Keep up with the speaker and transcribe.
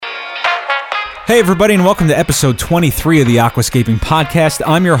Hey everybody, and welcome to episode 23 of the Aquascaping Podcast.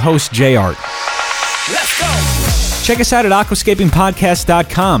 I'm your host, Jay Art. Let's go! Check us out at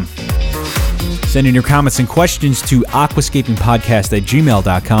aquascapingpodcast.com. Send in your comments and questions to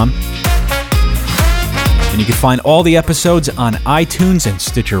aquascapingpodcast@gmail.com. And you can find all the episodes on iTunes and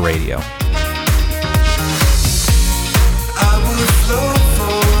Stitcher Radio.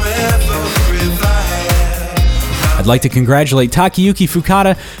 I'd like to congratulate Takayuki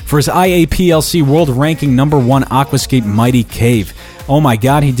Fukada for his Iaplc World Ranking #1 Aquascape Mighty Cave. Oh my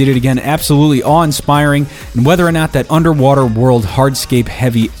god, he did it again. Absolutely awe-inspiring. And whether or not that underwater world hardscape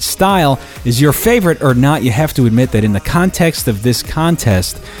heavy style is your favorite or not, you have to admit that in the context of this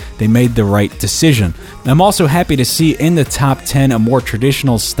contest, they made the right decision. I'm also happy to see in the top 10 a more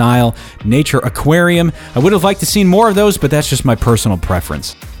traditional style nature aquarium. I would have liked to see more of those, but that's just my personal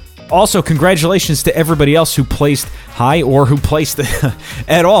preference. Also, congratulations to everybody else who placed high or who placed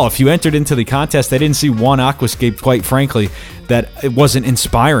at all. If you entered into the contest, I didn't see one aquascape, quite frankly, that it wasn't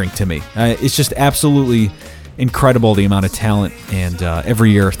inspiring to me. It's just absolutely incredible, the amount of talent, and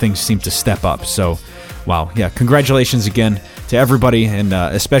every year things seem to step up. So, wow, yeah, congratulations again to everybody, and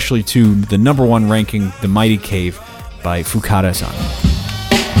especially to the #1 ranking, The Mighty Cave by Fukada-san.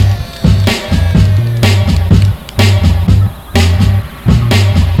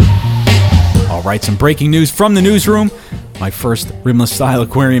 All right, some breaking news from the newsroom. My first rimless style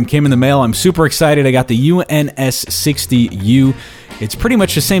aquarium came in the mail. I'm super excited. I got the UNS60U. It's pretty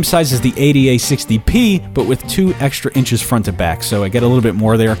much the same size as the ADA60P, but with 2 extra inches front to back. So I get a little bit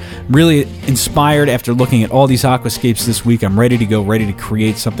more there. Really inspired after looking at all these aquascapes this week. I'm ready to go, ready to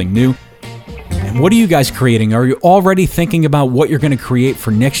create something new. And what are you guys creating? Are you already thinking about what you're going to create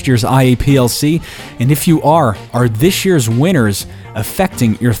for next year's Iaplc? And if you are this year's winners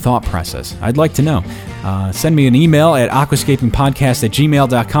affecting your thought process? I'd like to know. Send me an email at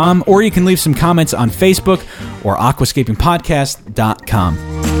aquascapingpodcast@gmail.com, or you can leave some comments on Facebook or aquascapingpodcast.com.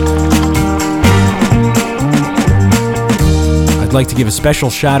 I'd like to give a special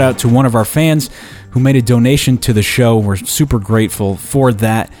shout out to one of our fans who made a donation to the show. We're super grateful for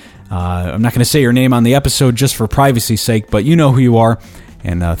that. I'm not going to say your name on the episode just for privacy's sake, but you know who you are,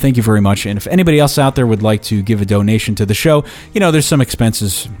 and thank you very much. And if anybody else out there would like to give a donation to the show, you know, there's some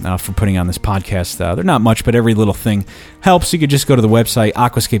expenses for putting on this podcast. They're not much, but every little thing helps. You could just go to the website,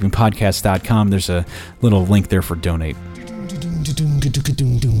 aquascapingpodcast.com. There's a little link there for donate.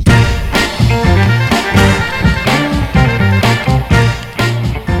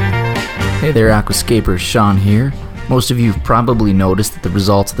 Hey there, Aquascapers, Shawn here. Most of you have probably noticed that the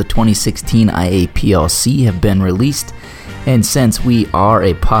results of the 2016 Iaplc have been released, and since we are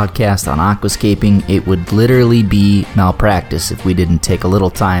a podcast on aquascaping, it would literally be malpractice if we didn't take a little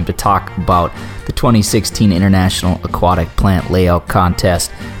time to talk about the 2016 International Aquatic Plant Layout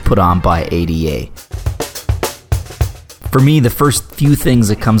Contest put on by ADA. For me, the first few things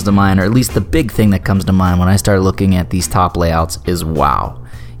that comes to mind, or at least the big thing that comes to mind when I start looking at these top layouts, is wow.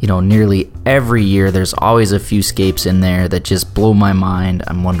 You know, nearly every year there's always a few scapes in there that just blow my mind.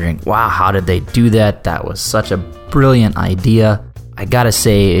 I'm wondering, wow, how did they do that? That was such a brilliant idea. I gotta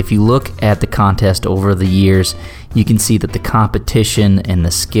say, if you look at the contest over the years, you can see that the competition and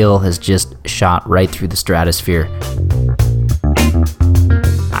the skill has just shot right through the stratosphere.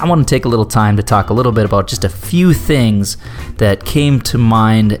 I want to take a little time to talk a little bit about just a few things that came to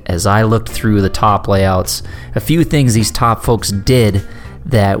mind as I looked through the top layouts, a few things these top folks did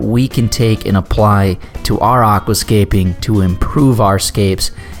that we can take and apply to our aquascaping to improve our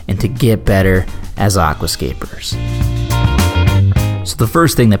scapes and to get better as aquascapers. So the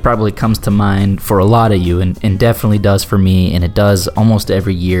first thing that probably comes to mind for a lot of you, and definitely does for me, and it does almost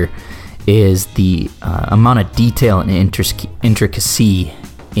every year, is the amount of detail and intricacy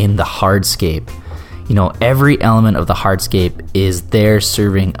in the hardscape. You know, every element of the hardscape is there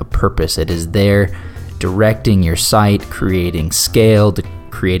serving a purpose. It is there directing your site, creating scale,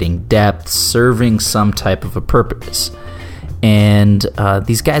 creating depth, serving some type of a purpose. And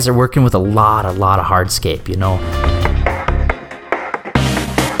these guys are working with a lot of hardscape, you know.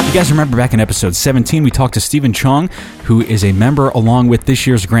 You guys remember back in episode 17, we talked to Stephen Chong, who is a member along with this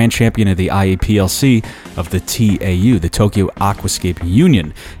year's grand champion of the Iaplc of the TAU, the Tokyo Aquascape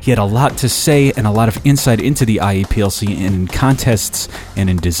Union. He had a lot to say and a lot of insight into the Iaplc in contests and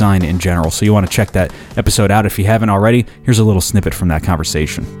in design in general. So you want to check that episode out if you haven't already. Here's a little snippet from that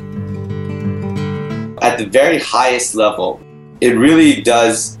conversation. At the very highest level, it really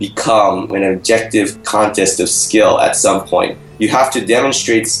does become an objective contest of skill at some point. You have to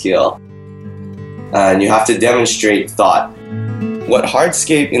demonstrate skill, and you have to demonstrate thought. What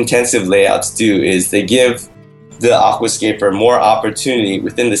hardscape intensive layouts do is they give the aquascaper more opportunity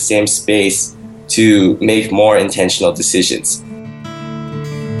within the same space to make more intentional decisions.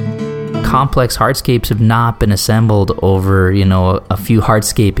 Complex hardscapes have not been assembled over, a few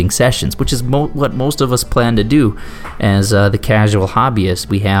hardscaping sessions, which is what most of us plan to do as the casual hobbyist.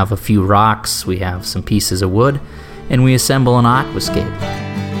 We have a few rocks, we have some pieces of wood, and we assemble an aquascape.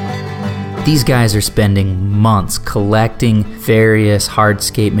 These guys are spending months collecting various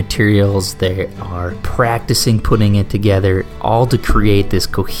hardscape materials. They are practicing putting it together, all to create this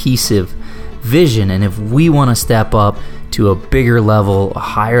cohesive vision. And if we want to step up to a bigger level, a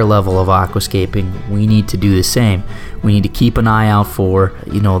higher level of aquascaping, we need to do the same. We need to keep an eye out for,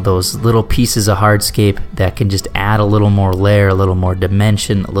 those little pieces of hardscape that can just add a little more layer, a little more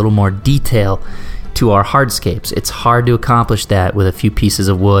dimension, a little more detail to our hardscapes. It's hard to accomplish that with a few pieces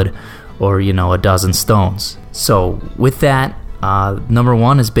of wood or, a dozen stones. So with that, number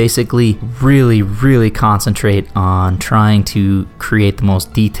one is basically really, really concentrate on trying to create the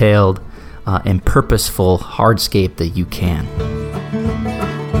most detailed and purposeful hardscape that you can.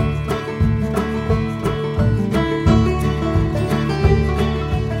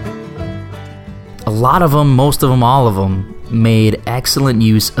 A lot of them, most of them, all of them made excellent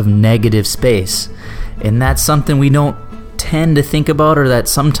use of negative space. And that's something we don't tend to think about, or that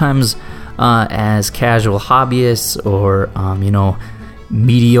sometimes as casual hobbyists or,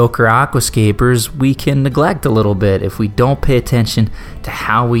 mediocre aquascapers, we can neglect a little bit if we don't pay attention to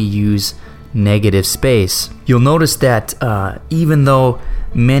how we use negative space. You'll notice that even though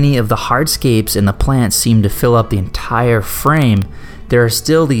many of the hardscapes and the plants seem to fill up the entire frame, there are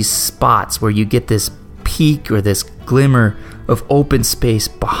still these spots where you get this peak or this glimmer of open space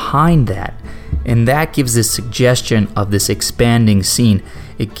behind that. And that gives this suggestion of this expanding scene.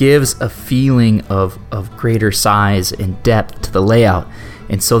 It gives a feeling of greater size and depth to the layout.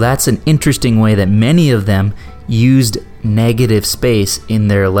 And so that's an interesting way that many of them used negative space in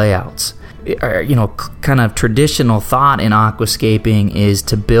their layouts. Kind of traditional thought in aquascaping is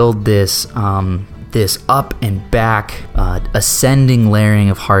to build this up and back ascending layering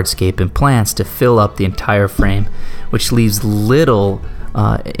of hardscape and plants to fill up the entire frame, which leaves little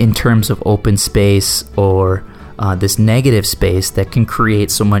in terms of open space or this negative space that can create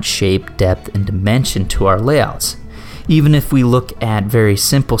so much shape, depth, and dimension to our layouts. Even if we look at very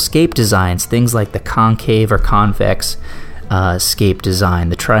simple scape designs, things like the concave or convex scape design,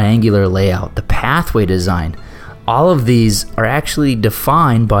 the triangular layout, the pathway design, all of these are actually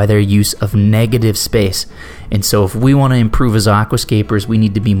defined by their use of negative space. And so if we want to improve as aquascapers, we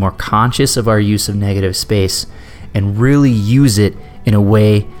need to be more conscious of our use of negative space and really use it in a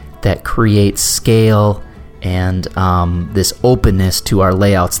way that creates scale and this openness to our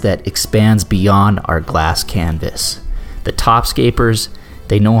layouts that expands beyond our glass canvas. The topscapers,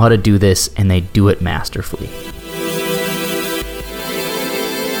 they know how to do this, and they do it masterfully.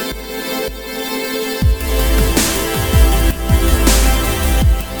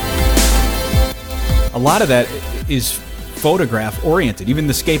 A lot of that is photograph oriented. Even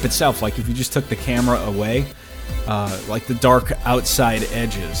the scape itself, like if you just took the camera away, like the dark outside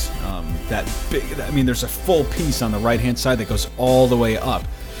edges, that big, there's a full piece on the right hand side that goes all the way up.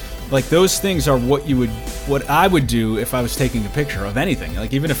 Like those things are what I would do if I was taking a picture of anything.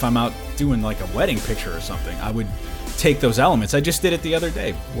 Like even if I'm out doing like a wedding picture or something, I would take those elements. I just did it the other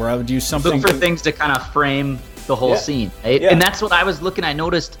day where I would use something. Look for things to kind of frame the whole scene, right? Yeah. And that's what I was looking. I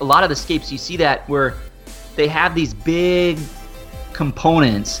noticed a lot of the scapes, you see that where they have these big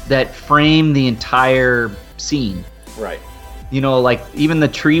components that frame the entire scene. Right. Like even the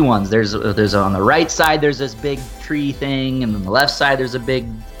tree ones, there's on the right side, there's this big tree thing, and on the left side, there's a big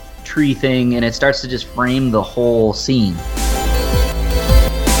tree thing, and it starts to just frame the whole scene.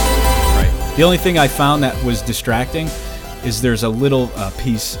 Right. The only thing I found that was distracting is there's a little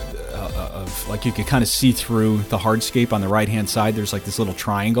piece of, like, you could kind of see through the hardscape on the right-hand side. There's like this little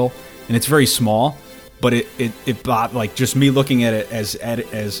triangle, and it's very small, but it like just me looking at it as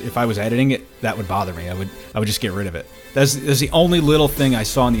if I was editing it, that would bother me. I would just get rid of it. That's the only little thing I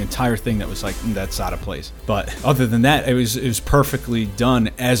saw in the entire thing that was like, that's out of place. But other than that, it was perfectly done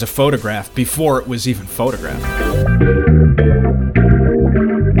as a photograph before it was even photographed.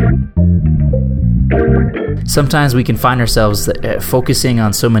 Sometimes we can find ourselves focusing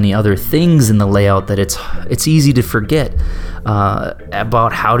on so many other things in the layout that it's easy to forget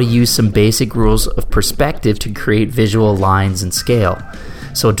about how to use some basic rules of perspective to create visual lines and scale.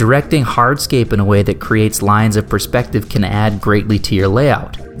 So directing hardscape in a way that creates lines of perspective can add greatly to your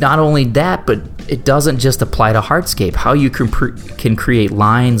layout. Not only that, but it doesn't just apply to hardscape. How you can create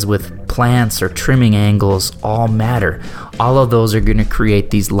lines with plants or trimming angles all matter. All of those are going to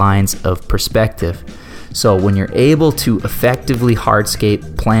create these lines of perspective. So when you're able to effectively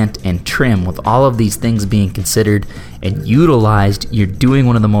hardscape, plant, and trim with all of these things being considered and utilized, you're doing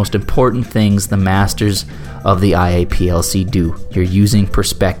one of the most important things the masters of the Iaplc do. You're using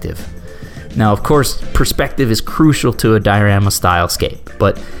perspective. Now, of course, perspective is crucial to a diorama style scape,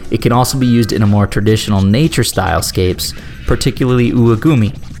 but it can also be used in a more traditional nature style scapes, particularly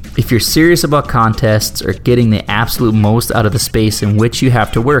uegumi. If you're serious about contests or getting the absolute most out of the space in which you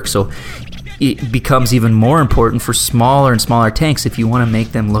have to work, so it becomes even more important for smaller and smaller tanks if you want to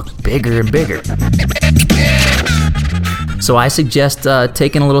make them look bigger and bigger. So I suggest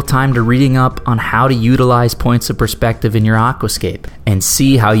taking a little time to reading up on how to utilize points of perspective in your aquascape and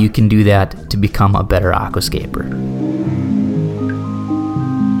see how you can do that to become a better aquascaper.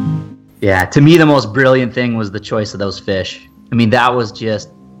 Yeah, to me the most brilliant thing was the choice of those fish. I mean, that was just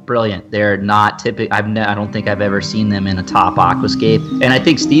brilliant. They're not typical. I don't think I've ever seen them in a top aquascape. And I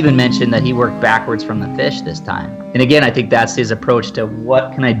think Steven mentioned that he worked backwards from the fish this time. And again, I think that's his approach to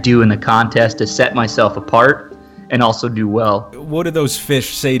what can I do in the contest to set myself apart and also do well. What do those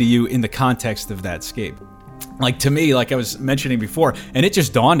fish say to you in the context of that scape? Like, to me, like I was mentioning before, and it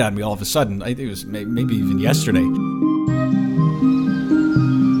just dawned on me all of a sudden. I think it was maybe even yesterday.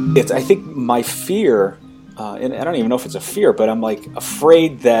 I think my fear, and I don't even know if it's a fear, but I'm like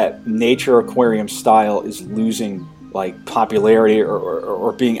afraid that nature aquarium style is losing like popularity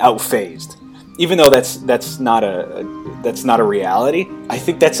or being outphased. Even though that's not a reality, I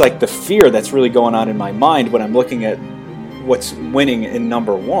think that's like the fear that's really going on in my mind when I'm looking at what's winning in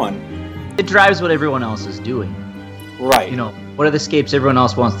number one. It drives what everyone else is doing. Right. You know, what are the scapes everyone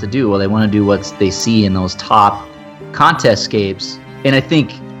else wants to do? Well, they want to do what they see in those top contest scapes. And I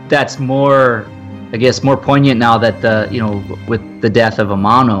think that's more poignant now that with the death of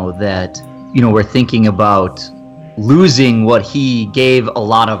Amano, that, we're thinking about losing what he gave a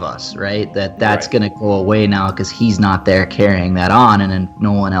lot of us, right? That's going to go away now because he's not there carrying that on, and then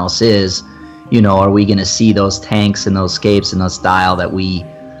no one else is. Are we going to see those tanks and those scapes and the style that we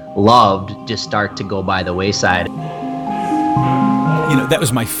loved just start to go by the wayside? That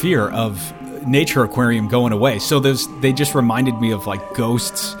was my fear of nature aquarium going away. So they just reminded me of like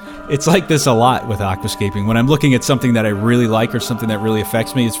ghosts. It's like this a lot with aquascaping. When I'm looking at something that I really like or something that really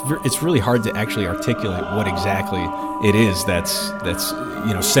affects me, it's really hard to actually articulate what exactly it is that's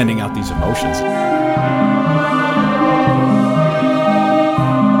sending out these emotions.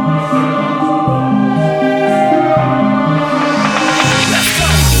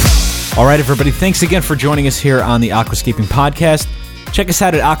 All right, everybody, thanks again for joining us here on the Aquascaping Podcast. Check us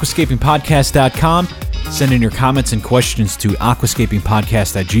out at aquascapingpodcast.com. Send in your comments and questions to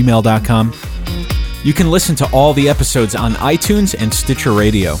aquascapingpodcast@gmail.com. You can listen to all the episodes on iTunes and Stitcher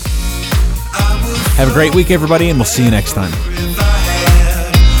Radio. Have a great week, everybody, and we'll see you next time.